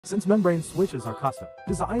Since membrane switches are custom,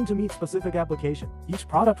 designed to meet specific application, each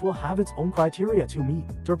product will have its own criteria to meet.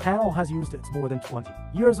 JRPanel has used its more than 20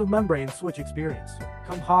 years of membrane switch experience to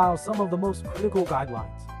compile some of the most critical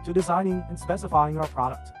guidelines to designing and specifying our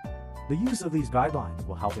product. The use of these guidelines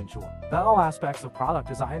will help ensure that all aspects of product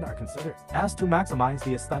design are considered as to maximize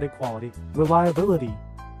the aesthetic quality, reliability,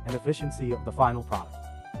 and efficiency of the final product.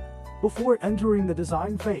 Before entering the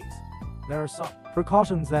design phase, there are some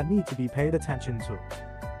precautions that need to be paid attention to.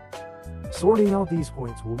 Sorting out these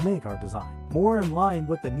points will make our design more in line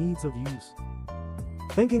with the needs of use.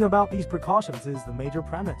 Thinking about these precautions is the major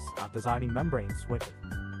premise of designing membrane switches,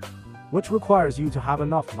 which requires you to have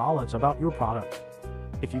enough knowledge about your product.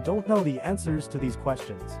 If you don't know the answers to these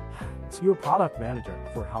questions, ask your product manager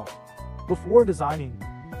for help. Before designing,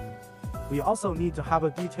 we also need to have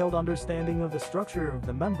a detailed understanding of the structure of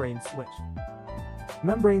the membrane switch.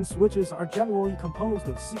 Membrane switches are generally composed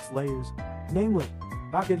of 6 layers, namely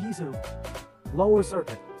back adhesive, lower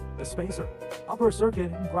circuit, the spacer, upper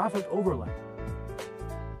circuit, and graphic overlay.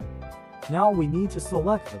 Now we need to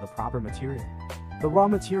select the proper material. The raw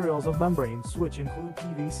materials of membrane switch include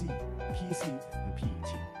PVC, PC, and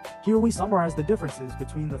PET. Here we summarize the differences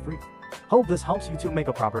between the 3. Hope this helps you to make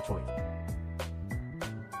a proper choice.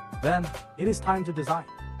 Then, it is time to design.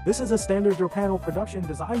 This is a standard JRPanel production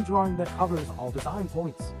design drawing that covers all design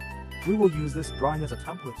points. We will use this drawing as a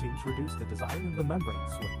template to introduce the design of the membrane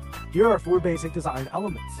switch. Here are 4 basic design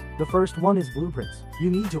elements. The first one is blueprints. You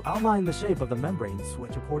need to outline the shape of the membrane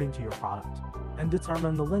switch according to your product and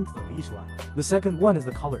determine the length of each line. The second one is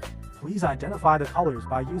the color. Please identify the colors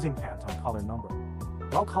by using Pantone color number,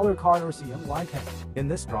 while color card or CMYK. In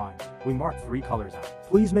this drawing, we mark 3 colors out.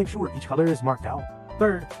 Please make sure each color is marked out.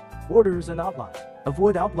 Third, borders and outlines.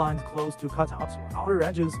 Avoid outlines close to cutouts or outer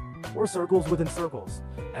edges, or circles within circles,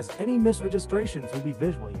 as any misregistrations will be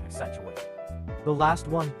visually accentuated. The last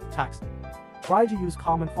one, text. Try to use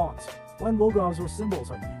common fonts when logos or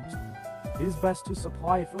symbols are used. It is best to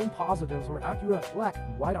supply film positives or accurate black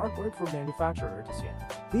and white artwork for manufacturer to scan.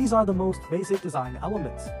 These are the most basic design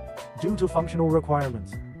elements. Due to functional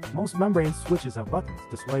requirements, most membrane switches have buttons,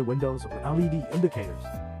 display windows, or LED indicators.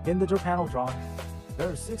 In the JRPanel drawing, there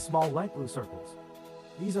are 6 small light blue circles.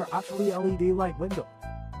 These are actually LED light windows,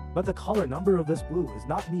 but the color number of this blue is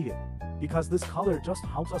not needed, because this color just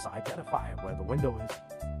helps us identify where the window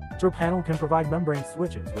is. JRPanel can provide membrane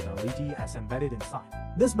switches with LEDs embedded inside.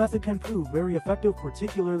 This method can prove very effective,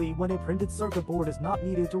 particularly when a printed circuit board is not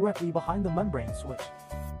needed directly behind the membrane switch.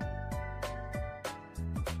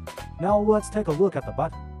 Now let's take a look at the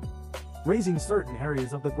button. Raising certain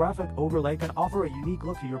areas of the graphic overlay can offer a unique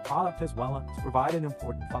look to your product as well as provide an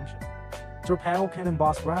important function. JRPanel can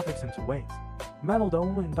emboss graphics in 2 ways: metal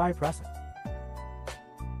dome and die pressing.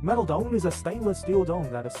 Metal dome is a stainless steel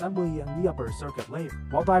dome that assembly in the upper circuit layer,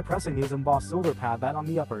 while die pressing is embossed silver pad that on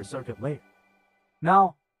the upper circuit layer.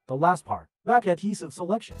 Now, the last part, back adhesive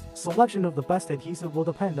selection. Selection of the best adhesive will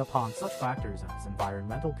depend upon such factors as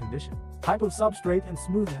environmental condition, type of substrate, and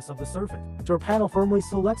smoothness of the surface. JRPanel firmly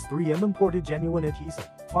selects 3M imported genuine adhesive.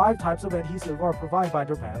 5 types of adhesive are provided by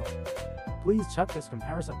JRPanel. Please check this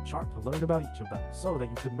comparison chart to learn about each of them so that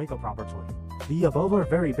you can make a proper choice. The above are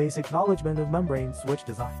very basic acknowledgement of membrane switch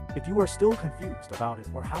design. If you are still confused about it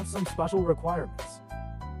or have some special requirements,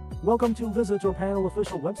 welcome to visit JRPanel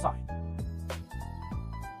official website.